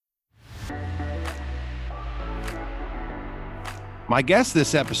My guest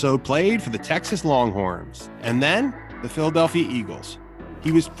this episode played for the Texas Longhorns and then the Philadelphia Eagles.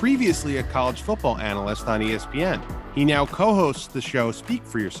 He was previously a college football analyst on ESPN. He now co-hosts the show Speak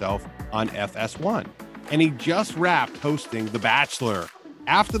for Yourself on FS1. And he just wrapped hosting The Bachelor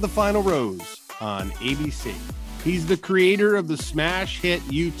After the Final Rose on ABC. He's the creator of the smash hit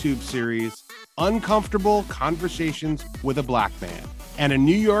YouTube series Uncomfortable Conversations with a Black Man and a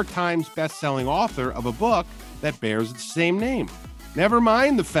New York Times best-selling author of a book that bears the same name. Never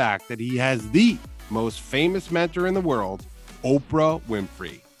mind the fact that he has the most famous mentor in the world, Oprah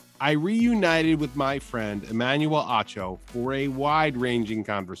Winfrey. I reunited with my friend Emmanuel Acho for a wide-ranging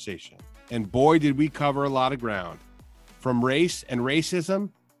conversation. And boy, did we cover a lot of ground. From race and racism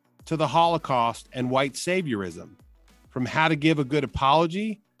to the Holocaust and white saviorism. From how to give a good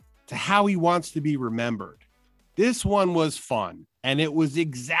apology to how he wants to be remembered. This one was fun, and it was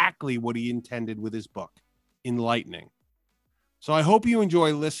exactly what he intended with his book, enlightening. So I hope you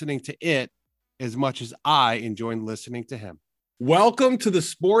enjoy listening to it as much as I enjoyed listening to him. Welcome to the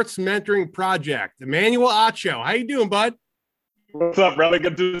Sports Mentoring Project. Emmanuel Acho, how you doing, bud? What's up, brother?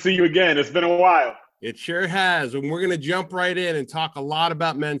 Good to see you again. It's been a while. It sure has. And we're going to jump right in and talk a lot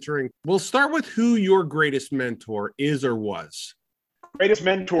about mentoring. We'll start with who your greatest mentor is or was. Greatest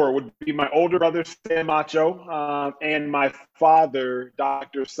mentor would be my older brother, Sam Acho, and my father,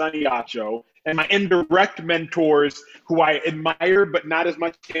 Dr. Sonny Acho, and my indirect mentors who I admire, but not as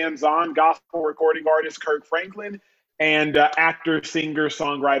much hands-on, gospel recording artist Kirk Franklin and actor, singer,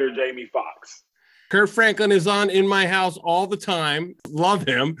 songwriter Jamie Foxx. Kirk Franklin is on In My House all the time. Love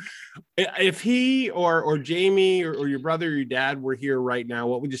him. If he or Jamie or your brother or your dad were here right now,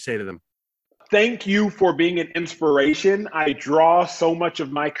 what would you say to them? Thank you for being an inspiration. I draw so much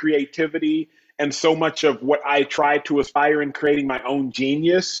of my creativity and so much of what I try to aspire in creating my own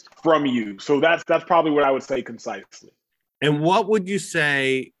genius from you. So that's probably what I would say concisely. And what would you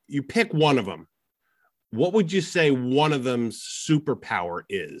say, you pick one of them, what would you say one of them's superpower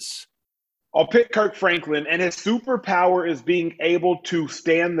is? I'll pick Kirk Franklin, and his superpower is being able to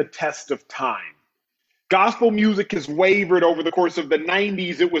stand the test of time. Gospel music has wavered over the course of the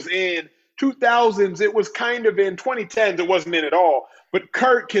 90s. It was in 2000s. It was kind of in 2010s. It wasn't in at all. But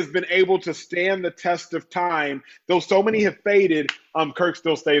Kirk has been able to stand the test of time. Though so many have faded, Kirk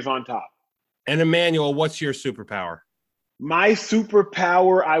still stays on top. And Emmanuel, what's your superpower? My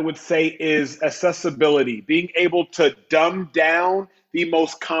superpower, I would say, is accessibility, being able to dumb down the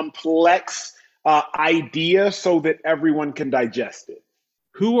most complex idea so that everyone can digest it.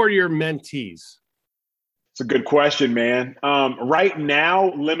 Who are your mentees? It's a good question, man. Right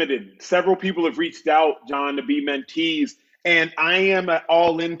now, limited. Several people have reached out, John, to be mentees, and I am an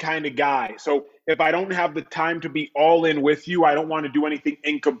all-in kind of guy. So if I don't have the time to be all in with you, I don't want to do anything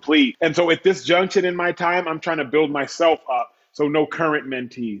incomplete. And so at this junction in my time, I'm trying to build myself up. So no current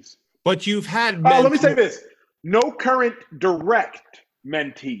mentees. But you've had let me say this. No current direct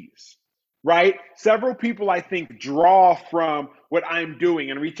mentees, right? Several people, I think, draw from what I'm doing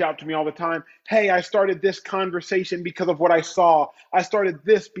and reach out to me all the time. Hey, I started this conversation because of what I saw. I started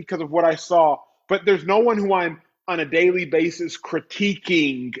this because of what I saw. But there's no one who I'm on a daily basis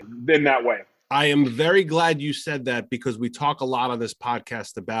critiquing in that way. I am very glad you said that because we talk a lot on this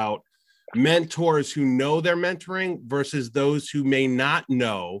podcast about mentors who know they're mentoring versus those who may not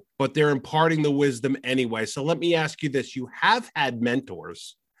know, but they're imparting the wisdom anyway. So let me ask you this. You have had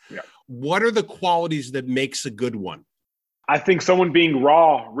mentors. Yeah. What are the qualities that makes a good one? I think someone being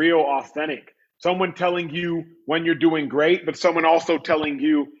raw, real, authentic. Someone telling you when you're doing great, but someone also telling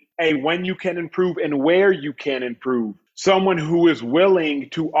you, hey, when you can improve and where you can improve. Someone who is willing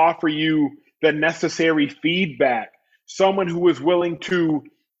to offer you the necessary feedback. Someone who is willing to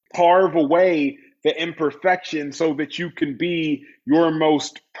carve away the imperfection so that you can be your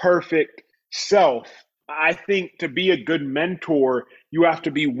most perfect self. I think to be a good mentor, you have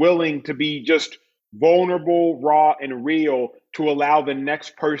to be willing to be just vulnerable, raw, and real to allow the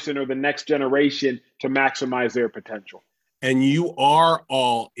next person or the next generation to maximize their potential. And you are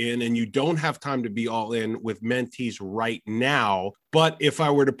all in, and you don't have time to be all in with mentees right now. But if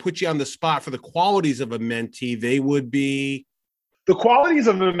I were to put you on the spot for the qualities of a mentee, they would be? The qualities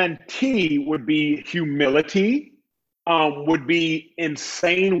of a mentee would be humility, would be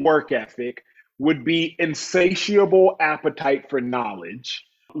insane work ethic, would be insatiable appetite for knowledge,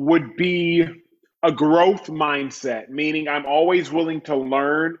 would be a growth mindset, meaning I'm always willing to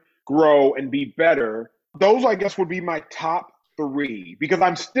learn, grow, and be better. Those, I guess, would be my top three because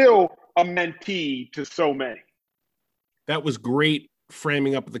I'm still a mentee to so many. That was great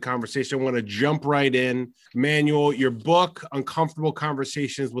framing up the conversation. I want to jump right in. Emmanuel, your book, Uncomfortable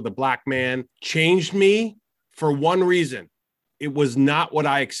Conversations with a Black Man, changed me for one reason. it was not what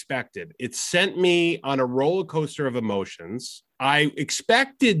I expected. It sent me on a roller coaster of emotions. I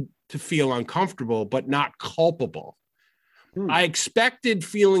expected to feel uncomfortable, but not culpable. I expected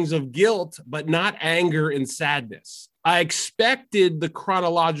feelings of guilt, but not anger and sadness. I expected the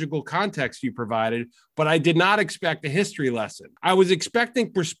chronological context you provided, but I did not expect a history lesson. I was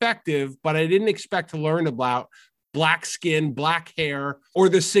expecting perspective, but I didn't expect to learn about black skin, black hair, or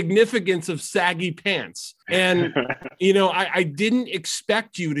the significance of saggy pants. And, I didn't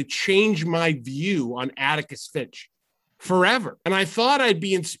expect you to change my view on Atticus Finch forever. And I thought I'd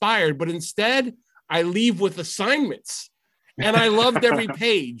be inspired, but instead I leave with assignments. And I loved every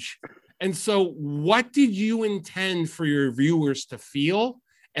page. And so what did you intend for your viewers to feel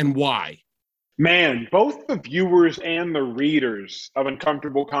and why? Man, both the viewers and the readers of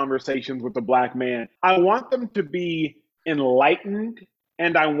Uncomfortable Conversations with the Black Man, I want them to be enlightened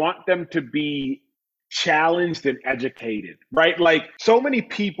and I want them to be challenged and educated, right? Like so many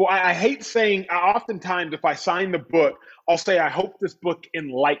people, I hate saying, oftentimes if I sign the book, I'll say, I hope this book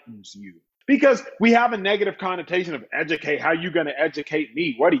enlightens you. Because we have a negative connotation of educate. How are you going to educate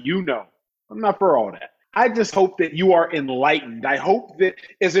me? What do you know? I'm not for all that. I just hope that you are enlightened. I hope that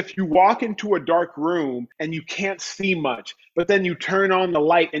as if you walk into a dark room and you can't see much, but then you turn on the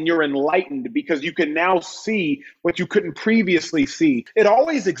light and you're enlightened because you can now see what you couldn't previously see. It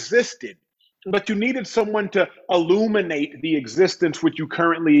always existed, but you needed someone to illuminate the existence which you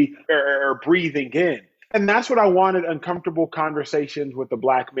currently are breathing in. And that's what I wanted Uncomfortable Conversations with the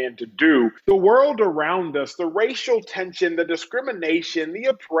Black Man to do. The world around us, the racial tension, the discrimination, the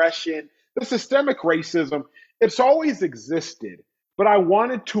oppression, the systemic racism, it's always existed. But I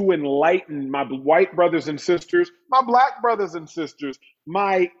wanted to enlighten my white brothers and sisters, my black brothers and sisters,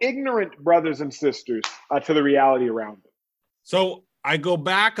 my ignorant brothers and sisters to the reality around them. So I go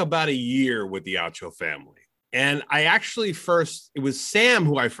back about a year with the Acho family. And I actually it was Sam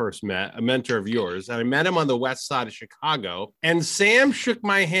who I first met, a mentor of yours. And I met him on the west side of Chicago. And Sam shook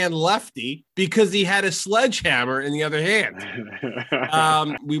my hand lefty because he had a sledgehammer in the other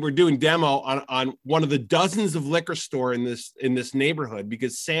hand. We were doing demo on one of the dozens of liquor store in this neighborhood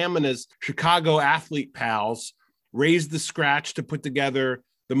because Sam and his Chicago athlete pals raised the scratch to put together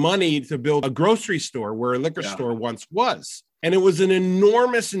the money to build a grocery store where a liquor store once was. And it was an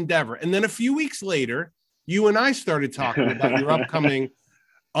enormous endeavor. And then a few weeks later, you and I started talking about your upcoming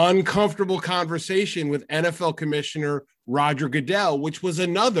Uncomfortable Conversation with NFL Commissioner Roger Goodell, which was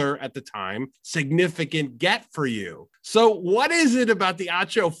another, at the time, significant get for you. So what is it about the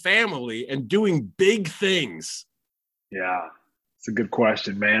Acho family and doing big things? Yeah, it's a good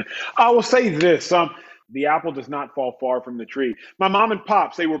question, man. I will say this. The apple does not fall far from the tree. My mom and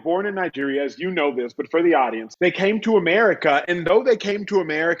pops, they were born in Nigeria, as you know this, but for the audience, they came to America. And though they came to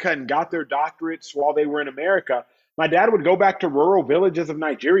America and got their doctorates while they were in America, my dad would go back to rural villages of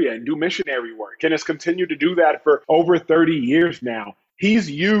Nigeria and do missionary work and has continued to do that for over 30 years now. He's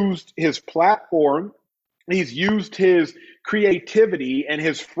used his platform, he's used his creativity and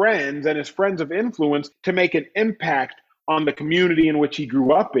his friends of influence to make an impact on the community in which he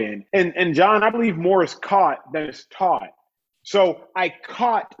grew up in. And John, I believe more is caught than is taught. So I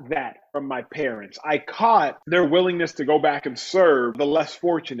caught that from my parents. I caught their willingness to go back and serve the less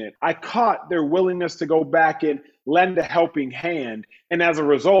fortunate. I caught their willingness to go back and lend a helping hand. And as a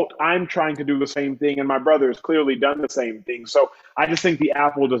result, I'm trying to do the same thing. And my brother has clearly done the same thing. So I just think the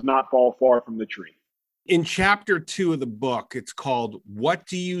apple does not fall far from the tree. In chapter 2 of the book, it's called, What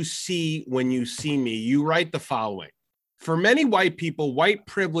Do You See When You See Me? You write the following. For many white people, white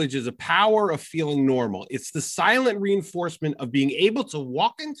privilege is a power of feeling normal. It's the silent reinforcement of being able to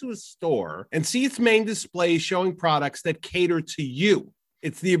walk into a store and see its main display showing products that cater to you.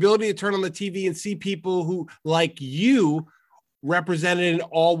 It's the ability to turn on the TV and see people who, like you, represented in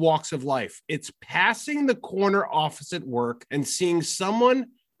all walks of life. It's passing the corner office at work and seeing someone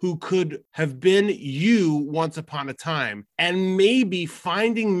who could have been you once upon a time, and maybe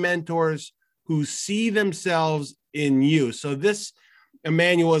finding mentors who see themselves in you. So this,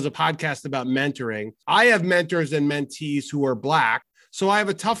 Emmanuel, is a podcast about mentoring. I have mentors and mentees who are Black, so I have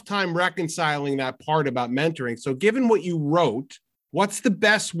a tough time reconciling that part about mentoring. So given what you wrote, what's the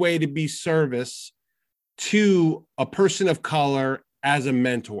best way to be service to a person of color as a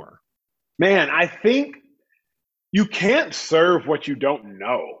mentor? Man, I think you can't serve what you don't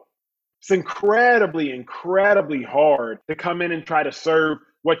know. It's incredibly, incredibly hard to come in and try to serve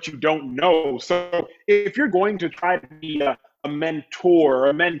what you don't know. So if you're going to try to be a mentor or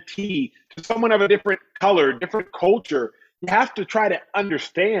a mentee to someone of a different color, different culture, you have to try to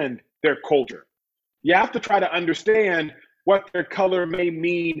understand their culture. You have to try to understand what their color may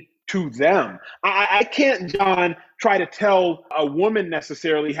mean to them. I can't, John, try to tell a woman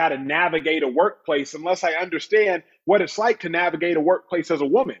necessarily how to navigate a workplace unless I understand what it's like to navigate a workplace as a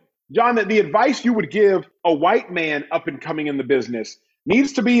woman. John, that the advice you would give a white man up and coming in the business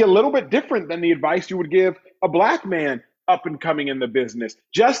needs to be a little bit different than the advice you would give a black man up and coming in the business.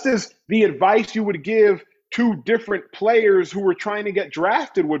 Just as the advice you would give two different players who were trying to get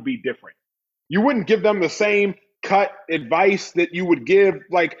drafted would be different. You wouldn't give them the same cut advice that you would give.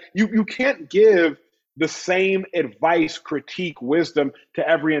 Like you can't give the same advice, critique, wisdom to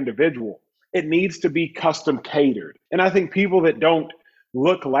every individual. It needs to be custom catered. And I think people that don't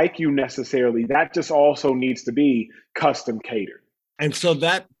look like you necessarily, that just also needs to be custom catered. And so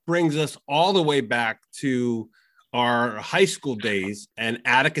that brings us all the way back to our high school days and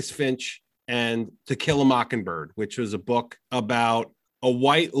Atticus Finch and To Kill a Mockingbird, which was a book about a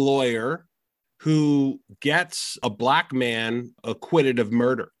white lawyer who gets a black man acquitted of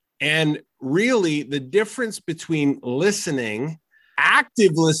murder. And really the difference between listening,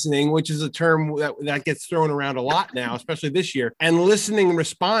 active listening, which is a term that gets thrown around a lot now, especially this year, and listening and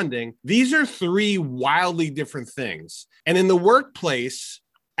responding, these are three wildly different things. And in the workplace,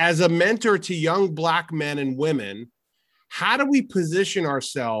 as a mentor to young black men and women, how do we position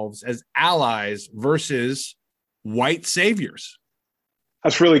ourselves as allies versus white saviors?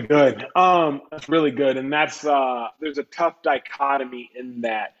 That's really good. That's really good. And there's a tough dichotomy in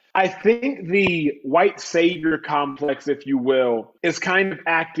that. I think the white savior complex, if you will, is kind of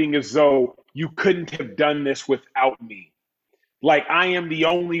acting as though you couldn't have done this without me. Like I am the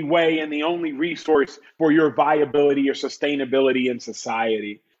only way and the only resource for your viability or sustainability in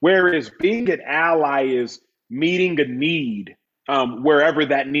society. Whereas being an ally is meeting a need wherever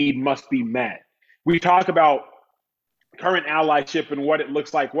that need must be met. We talk about current allyship and what it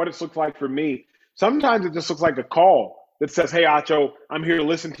looks like, what it looks like for me. Sometimes it just looks like a call that says, hey, Acho, I'm here to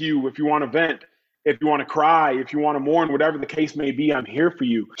listen to you. If you want to vent, if you want to cry, if you want to mourn, whatever the case may be, I'm here for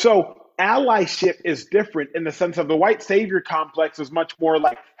you. So allyship is different in the sense of the white savior complex is much more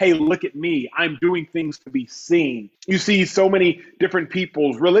like, hey, look at me. I'm doing things to be seen. You see so many different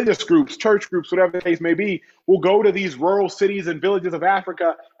peoples, religious groups, church groups, whatever the case may be, will go to these rural cities and villages of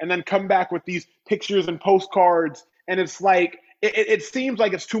Africa and then come back with these pictures and postcards. And it's like, it seems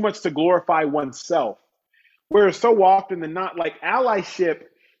like it's too much to glorify oneself. Whereas so often than not, like allyship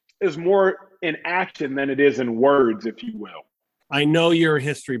is more in action than it is in words, if you will. I know you're a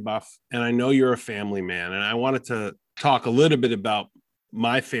history buff and I know you're a family man. And I wanted to talk a little bit about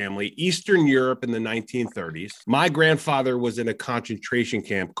my family, Eastern Europe in the 1930s. My grandfather was in a concentration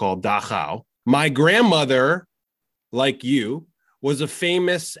camp called Dachau. My grandmother, like you, was a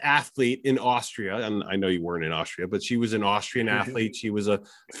famous athlete in Austria. And I know you weren't in Austria, but she was an Austrian athlete. She was a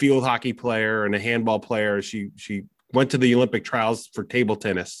field hockey player and a handball player. She went to the Olympic trials for table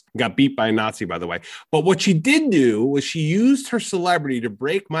tennis, got beat by a Nazi, by the way. But what she did do was she used her celebrity to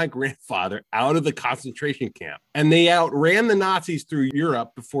break my grandfather out of the concentration camp. And they outran the Nazis through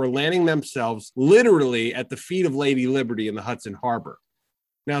Europe before landing themselves literally at the feet of Lady Liberty in the Hudson Harbor.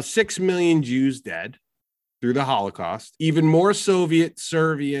 Now, 6 million Jews dead through the Holocaust. Even more Soviet,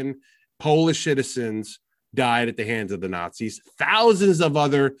 Serbian, Polish citizens died at the hands of the Nazis. Thousands of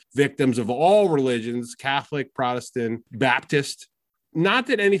other victims of all religions, Catholic, Protestant, Baptist. Not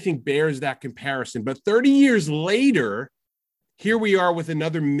that anything bears that comparison, but 30 years later, here we are with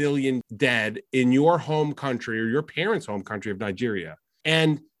another million dead in your home country or your parents' home country of Nigeria.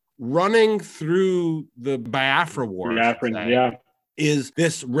 And running through the Biafra War is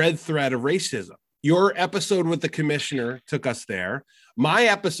this red thread of racism. Your episode with the commissioner took us there. My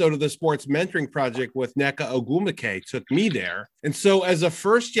episode of the Sports Mentoring Project with Nneka Ogwumike took me there. And so as a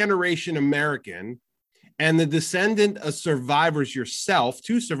first-generation American and the descendant of survivors yourself,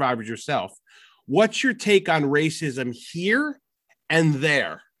 two survivors yourself, what's your take on racism here and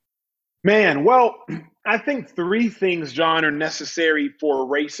there? Man, well, I think three things, John, are necessary for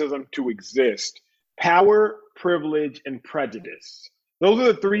racism to exist: power, privilege, and prejudice. Those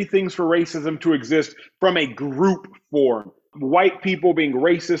are the three things for racism to exist from a group form. White people being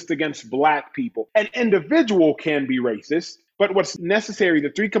racist against black people. An individual can be racist, but what's necessary,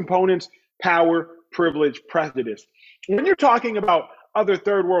 the three components: power, privilege, prejudice. When you're talking about other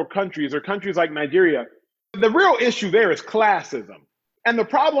third world countries or countries like Nigeria, the real issue there is classism. And the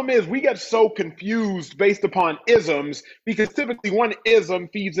problem is we get so confused based upon isms because typically one ism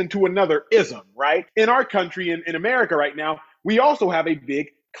feeds into another ism, right? In our country, in America right now, we also have a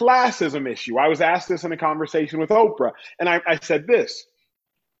big classism issue. I was asked this in a conversation with Oprah, and I said this: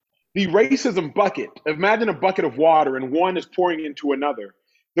 the racism bucket, imagine a bucket of water and one is pouring into another.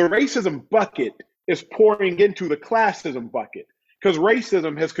 The racism bucket is pouring into the classism bucket. because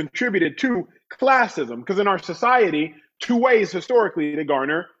racism has contributed to classism. Because in our society, two ways historically to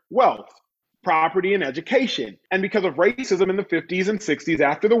garner wealth: property and education. And because of racism in the 50s and 60s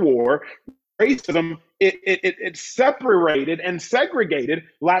after the war, racism, it separated and segregated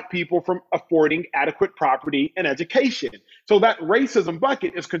Black people from affording adequate property and education. So that racism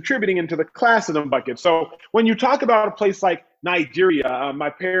bucket is contributing into the classism bucket. So when you talk about a place like Nigeria, my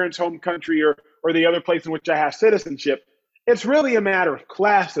parents' home country, or the other place in which I have citizenship, it's really a matter of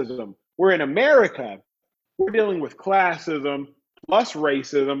classism. Where in America, we're dealing with classism plus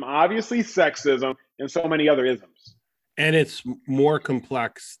racism, obviously sexism, and so many other isms. And it's more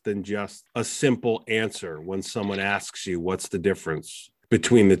complex than just a simple answer when someone asks you, what's the difference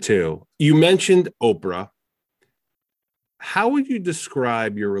between the two? You mentioned Oprah. How would you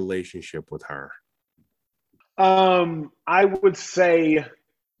describe your relationship with her? I would say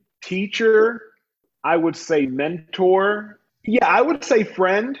teacher. I would say mentor. Yeah, I would say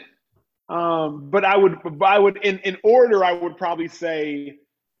friend. But I would in order, I would probably say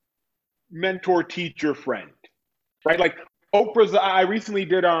mentor, teacher, friend. Right? Like Oprah's, I recently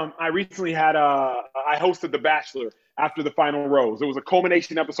hosted The Bachelor after the final rose. It was a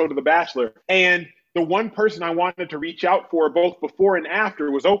culmination episode of The Bachelor. And the one person I wanted to reach out for both before and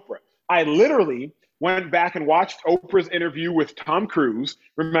after was Oprah. I literally went back and watched Oprah's interview with Tom Cruise.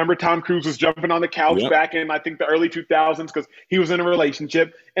 Remember, Tom Cruise was jumping on the couch back in, I think, the early 2000s because he was in a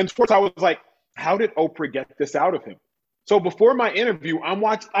relationship. And of course, I was like, how did Oprah get this out of him? So before my interview, I'm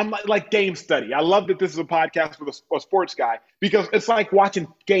like game study. I love that this is a podcast with a sports guy because it's like watching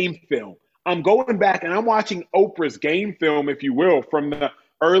game film. I'm going back and I'm watching Oprah's game film, if you will, from the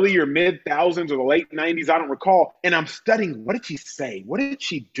early or mid thousands or the late 90s, I don't recall. And I'm studying, what did she say? What did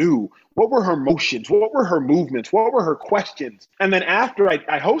she do? What were her motions? What were her movements? What were her questions? And then after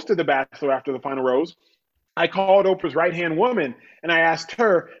I hosted The Bachelor after the final rose, I called Oprah's right-hand woman and I asked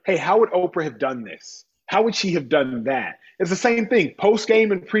her, hey, how would Oprah have done this? How would she have done that? It's the same thing,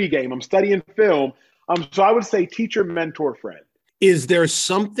 post-game and pre-game. I'm studying film. So I would say teacher, mentor, friend. Is there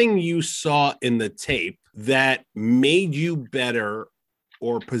something you saw in the tape that made you better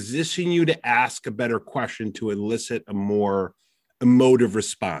or position you to ask a better question to elicit a more emotive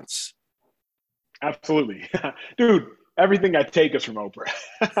response? Absolutely. Dude, everything I take is from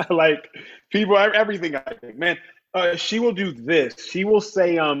Oprah. Like people, everything I take, man, she will do this. She will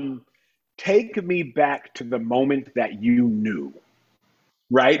say, take me back to the moment that you knew,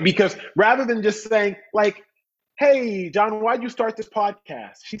 right? Because rather than just saying like, hey, John, why'd you start this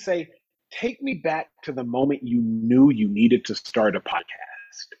podcast? She'd say, take me back to the moment you knew you needed to start a podcast.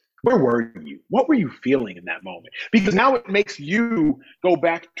 Where were you? What were you feeling in that moment? Because now it makes you go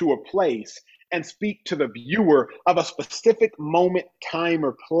back to a place and speak to the viewer of a specific moment, time,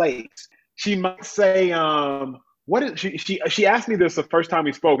 or place. She might say, what is she asked me this the first time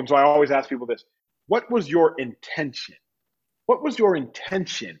we spoke, and so I always ask people this. What was your intention? What was your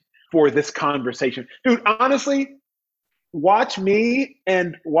intention for this conversation? Dude, honestly, watch me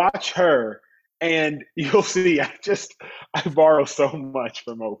and watch her, and you'll see I borrow so much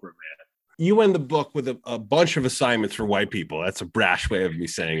from Oprah, man. You end the book with a bunch of assignments for white people. That's a brash way of me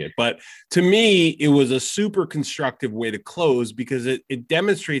saying it. But to me, it was a super constructive way to close because it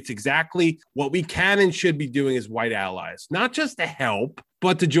demonstrates exactly what we can and should be doing as white allies, not just to help,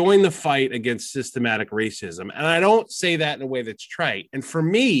 but to join the fight against systematic racism. And I don't say that in a way that's trite. And for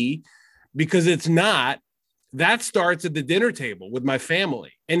me, because it's not, that starts at the dinner table with my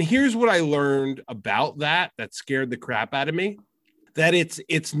family. And here's what I learned about that scared the crap out of me. That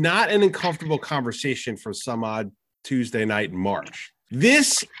it's not an uncomfortable conversation for some odd Tuesday night in March.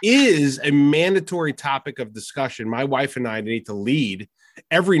 This is a mandatory topic of discussion. My wife and I need to lead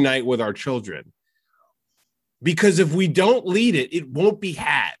every night with our children. Because if we don't lead it, it won't be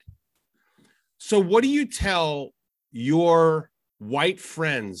had. So what do you tell your white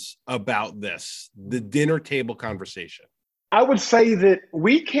friends about this, the dinner table conversation? I would say that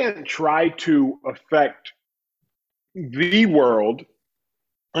we can't try to affect the world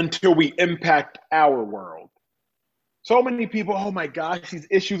until we impact our world. So many people, oh my gosh, these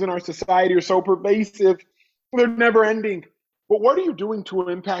issues in our society are so pervasive. They're never ending. But what are you doing to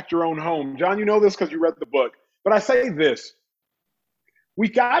impact your own home? John, you know this because you read the book. But I say this, we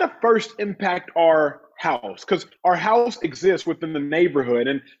got to first impact our house because our house exists within the neighborhood,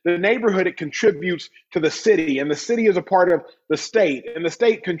 and the neighborhood, it contributes to the city, and the city is a part of the state, and the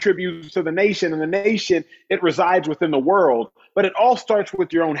state contributes to the nation, and the nation, it resides within the world. But it all starts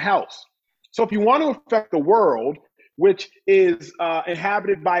with your own house. So if you want to affect the world, which is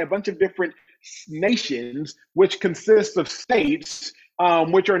inhabited by a bunch of different nations, which consists of states,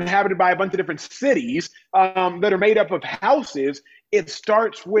 which are inhabited by a bunch of different cities that are made up of houses, it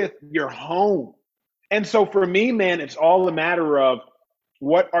starts with your home. And so for me, man, it's all a matter of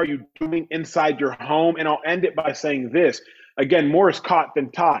what are you doing inside your home? And I'll end it by saying this. Again, more is caught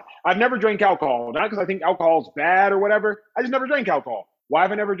than taught. I've never drank alcohol, not because I think alcohol is bad or whatever. I just never drank alcohol. Why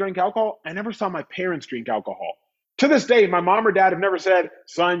have I never drank alcohol? I never saw my parents drink alcohol. To this day, my mom or dad have never said,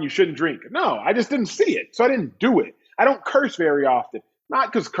 son, you shouldn't drink. No, I just didn't see it. So I didn't do it. I don't curse very often.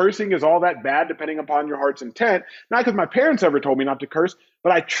 Not because cursing is all that bad, depending upon your heart's intent. Not because my parents ever told me not to curse,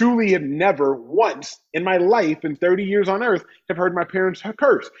 but I truly have never once in my life, in 30 years on earth, have heard my parents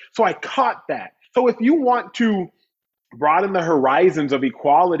curse. So I caught that. So if you want to broaden the horizons of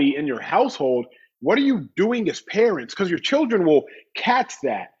equality in your household, what are you doing as parents? Because your children will catch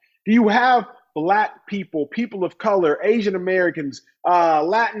that. Do you have Black people, people of color, Asian Americans,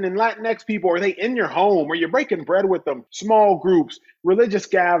 Latin and Latinx people? Are they in your home? Are you breaking bread with them? Small groups, religious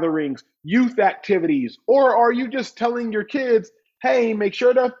gatherings, youth activities? Or are you just telling your kids, hey, make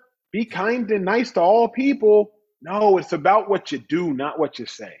sure to be kind and nice to all people? No, it's about what you do, not what you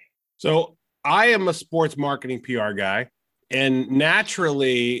say. So I am a sports marketing PR guy, and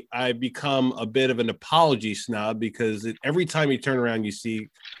naturally I become a bit of an apology snob because every time you turn around, you see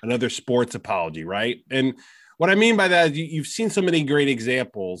another sports apology, right? And what I mean by that is you've seen so many great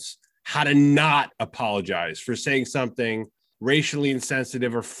examples how to not apologize for saying something racially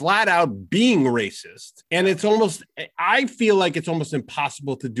insensitive or flat out being racist. And I feel like it's almost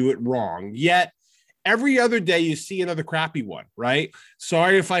impossible to do it wrong. Yet every other day you see another crappy one, right?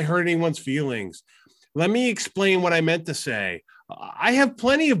 Sorry if I hurt anyone's feelings. Let me explain what I meant to say. I have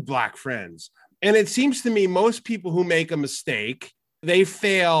plenty of Black friends, and it seems to me most people who make a mistake, they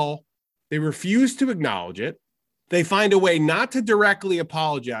fail, they refuse to acknowledge it. They find a way not to directly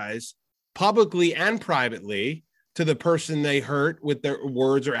apologize publicly and privately to the person they hurt with their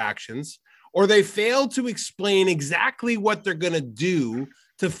words or actions, or they fail to explain exactly what they're going to do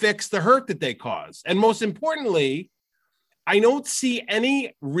to fix the hurt that they cause. And most importantly, I don't see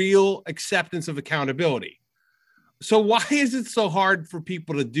any real acceptance of accountability. So why is it so hard for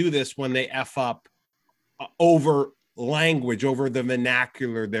people to do this when they F up over language, over the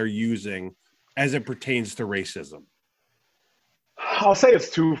vernacular they're using as it pertains to racism? I'll say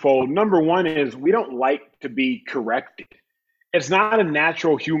it's twofold. Number one is we don't like to be corrected. It's not a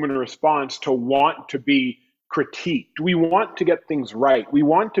natural human response to want to be critiqued. We want to get things right. We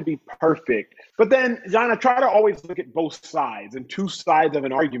want to be perfect. But then, John, I try to always look at both sides and two sides of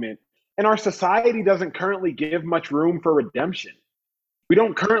an argument. And our society doesn't currently give much room for redemption. We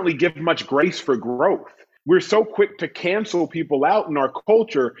don't currently give much grace for growth. We're so quick to cancel people out in our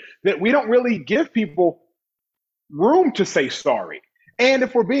culture that we don't really give people room to say sorry. And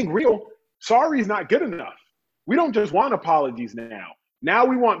if we're being real, sorry is not good enough. We don't just want apologies now. Now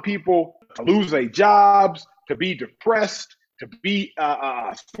we want people to lose their jobs, to be depressed, to be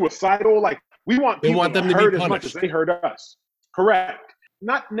suicidal. Like we want people them to to hurt be as much as they hurt us. Correct.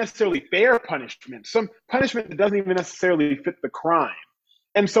 Not necessarily fair punishment, some punishment that doesn't even necessarily fit the crime.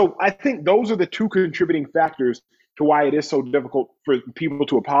 And so I think those are the two contributing factors to why it is so difficult for people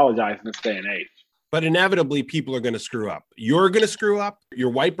to apologize in this day and age. But inevitably, people are going to screw up. You're going to screw up. Your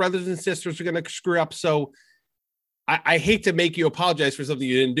white brothers and sisters are going to screw up. So I hate to make you apologize for something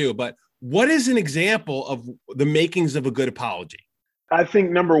you didn't do, but what is an example of the makings of a good apology? I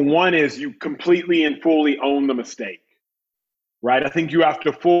think number one is you completely and fully own the mistake, right? I think you have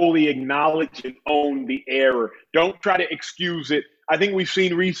to fully acknowledge and own the error. Don't try to excuse it. I think we've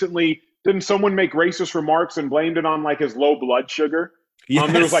seen recently, didn't someone make racist remarks and blamed it on like his low blood sugar?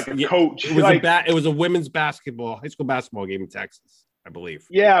 Yes. There was like a coach. It was it was a women's high school basketball game in Texas, I believe.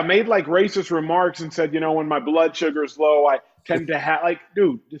 Yeah, made like racist remarks and said, when my blood sugar is low, I tend to have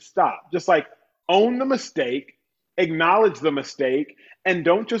dude, just stop. Just like own the mistake, acknowledge the mistake, and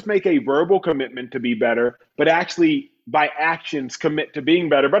don't just make a verbal commitment to be better, but actually by actions commit to being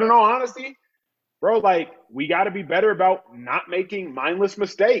better. But in all honesty, bro, we got to be better about not making mindless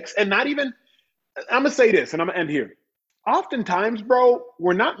mistakes and not even, I'm going to say this and I'm going to end here. Oftentimes, bro,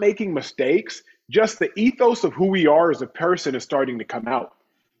 we're not making mistakes. Just the ethos of who we are as a person is starting to come out.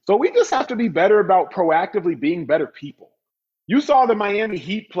 So we just have to be better about proactively being better people. You saw the Miami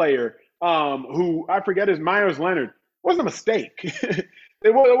Heat player who, I forget his Myers Leonard, wasn't a mistake.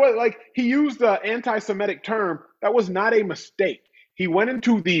 it was like he used an anti-Semitic term. That was not a mistake. He went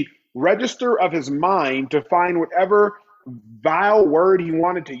into the register of his mind to find whatever vile word he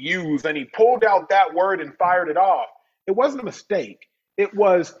wanted to use, and he pulled out that word and fired it off. It wasn't a mistake. He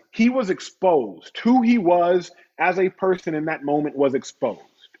was exposed. Who he was as a person in that moment was exposed.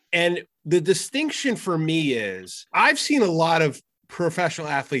 And the distinction for me is I've seen a lot of professional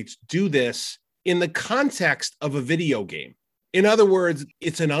athletes do this in the context of a video game. In other words,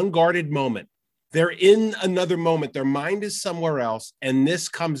 it's an unguarded moment. They're in another moment. Their mind is somewhere else. And this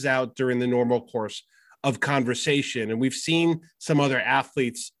comes out during the normal course of conversation. And we've seen some other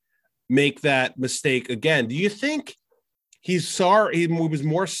athletes make that mistake again. Do you think he's sorry? He was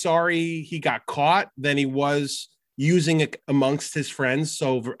more sorry he got caught than he was using it amongst his friends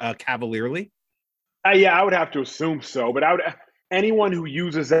so cavalierly? Yeah, I would have to assume so. But anyone who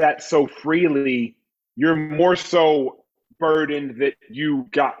uses that so freely, you're more so burdened that you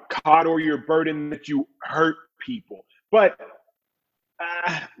got caught, or you're burdened that you hurt people. But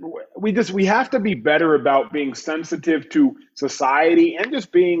we have to be better about being sensitive to society and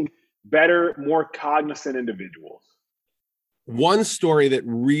just being better, more cognizant individuals. One story that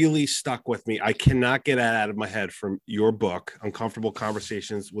really stuck with me, I cannot get it out of my head, from your book, Uncomfortable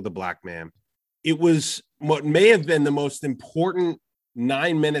Conversations with a Black Man. It was what may have been the most important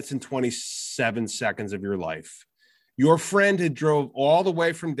 9 minutes and 27 seconds of your life. Your friend had drove all the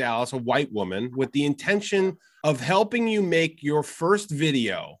way from Dallas, a white woman, with the intention of helping you make your first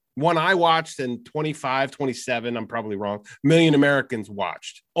video, one I watched and 25, 27, I'm probably wrong, million Americans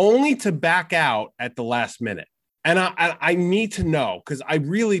watched, only to back out at the last minute. And I need to know, because I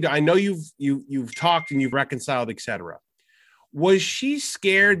know you've talked and you've reconciled, etc. Was she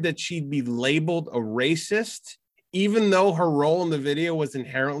scared that she'd be labeled a racist, even though her role in the video was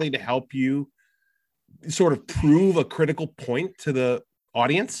inherently to help you sort of prove a critical point to the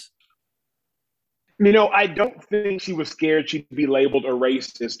audience? I don't think she was scared she'd be labeled a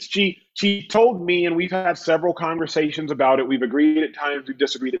racist. She told me, and we've had several conversations about it. We've agreed at times, we've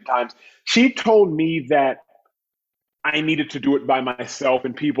disagreed at times. She told me that I needed to do it by myself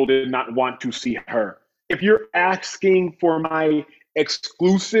and people did not want to see her. If you're asking for my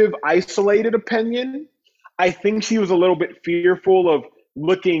exclusive, isolated opinion, I think she was a little bit fearful of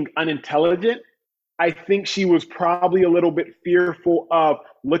looking unintelligent. I think she was probably a little bit fearful of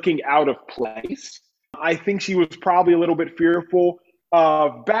looking out of place. I think she was probably a little bit fearful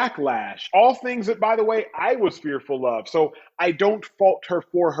of backlash. All things that, by the way, I was fearful of. So I don't fault her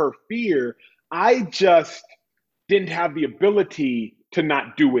for her fear. I just didn't have the ability to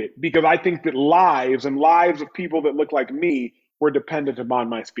not do it, because I think that lives of people that look like me were dependent upon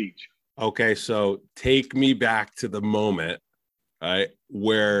my speech. Okay, so take me back to the moment, right,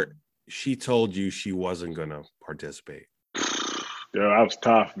 where she told you she wasn't going to participate. Dude, that was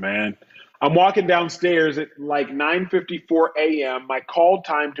tough, man. I'm walking downstairs at like 9:54 a.m. My call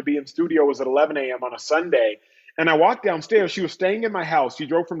time to be in studio was at 11 a.m. on a Sunday. And I walked downstairs. She was staying in my house. She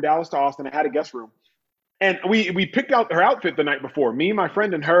drove from Dallas to Austin. I had a guest room. And we picked out her outfit the night before. Me, my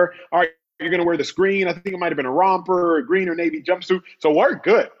friend, and her. All right, you're going to wear this green. I think it might have been a romper, a green or navy jumpsuit. So we're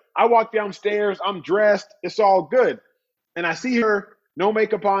good. I walk downstairs. I'm dressed. It's all good. And I see her, no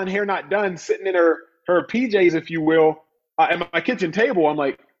makeup on, hair not done, sitting in her PJs, if you will, at my kitchen table. I'm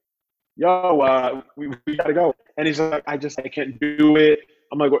like, yo, we got to go. And he's like, I can't do it.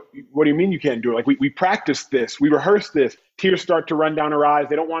 I'm like, what do you mean you can't do it? Like, we practiced this. We rehearsed this. Tears start to run down her eyes.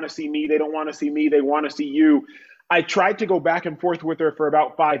 They don't want to see me. They don't want to see me. They want to see you. I tried to go back and forth with her for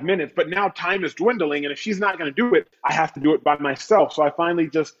about 5 minutes, but now time is dwindling. And if she's not going to do it, I have to do it by myself. So I finally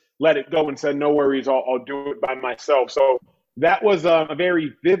just let it go and said, no worries, I'll do it by myself. So that was a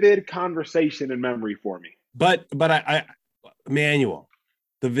very vivid conversation in memory for me. But I Emmanuel,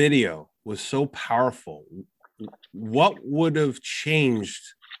 the video was so powerful. What would have changed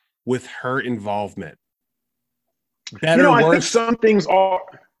with her involvement? Better, worse? I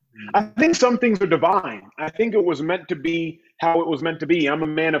think some things are divine. I think it was meant to be how it was meant to be. I'm a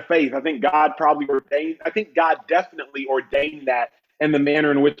man of faith. I think God definitely ordained that in the manner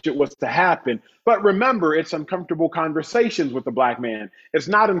in which it was to happen. But remember, it's uncomfortable conversations with the Black man. It's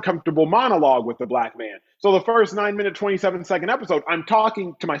not uncomfortable monologue with the Black man. So the first 9-minute, 27-second episode, I'm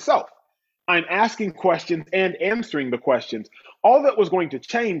talking to myself. I'm asking questions and answering the questions. All that was going to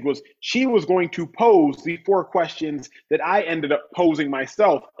change was she was going to pose the 4 questions that I ended up posing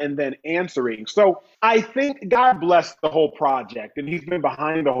myself and then answering. So I think God blessed the whole project, and he's been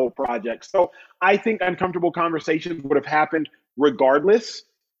behind the whole project. So I think uncomfortable conversations would have happened regardless,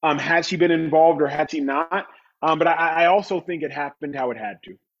 had she been involved or had she not. But I also think it happened how it had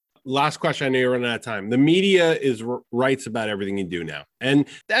to. Last question. I know you're running out of time. The media writes about everything you do now. And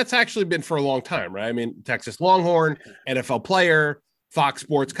that's actually been for a long time, right? I mean, Texas Longhorn, NFL player, Fox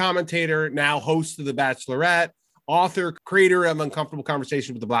Sports commentator, now host of The Bachelorette, author, creator of Uncomfortable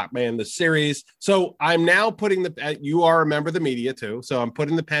Conversations with the Black Man, the series. So I'm now putting you are a member of the media too. So I'm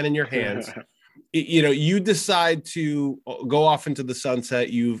putting the pen in your hands. you decide to go off into the sunset.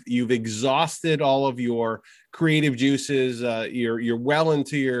 You've exhausted all of your creative juices. You're well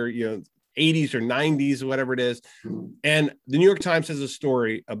into your 80s or 90s, whatever it is. And the New York Times has a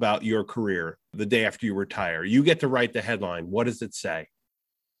story about your career the day after you retire. You get to write the headline. What does it say?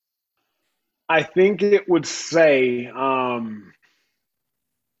 I think it would say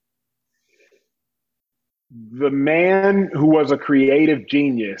the man who was a creative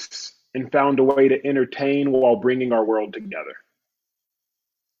genius and found a way to entertain while bringing our world together.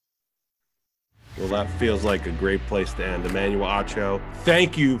 Well, that feels like a great place to end. Emmanuel Acho,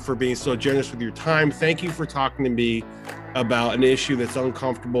 thank you for being so generous with your time. Thank you for talking to me about an issue that's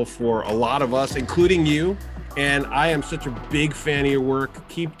uncomfortable for a lot of us, including you. And I am such a big fan of your work.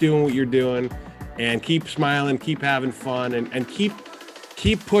 Keep doing what you're doing and keep smiling, keep having fun, and keep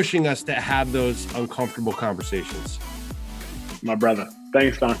pushing us to have those uncomfortable conversations. My brother.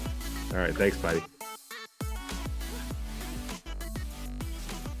 Thanks, Don. All right. Thanks, buddy.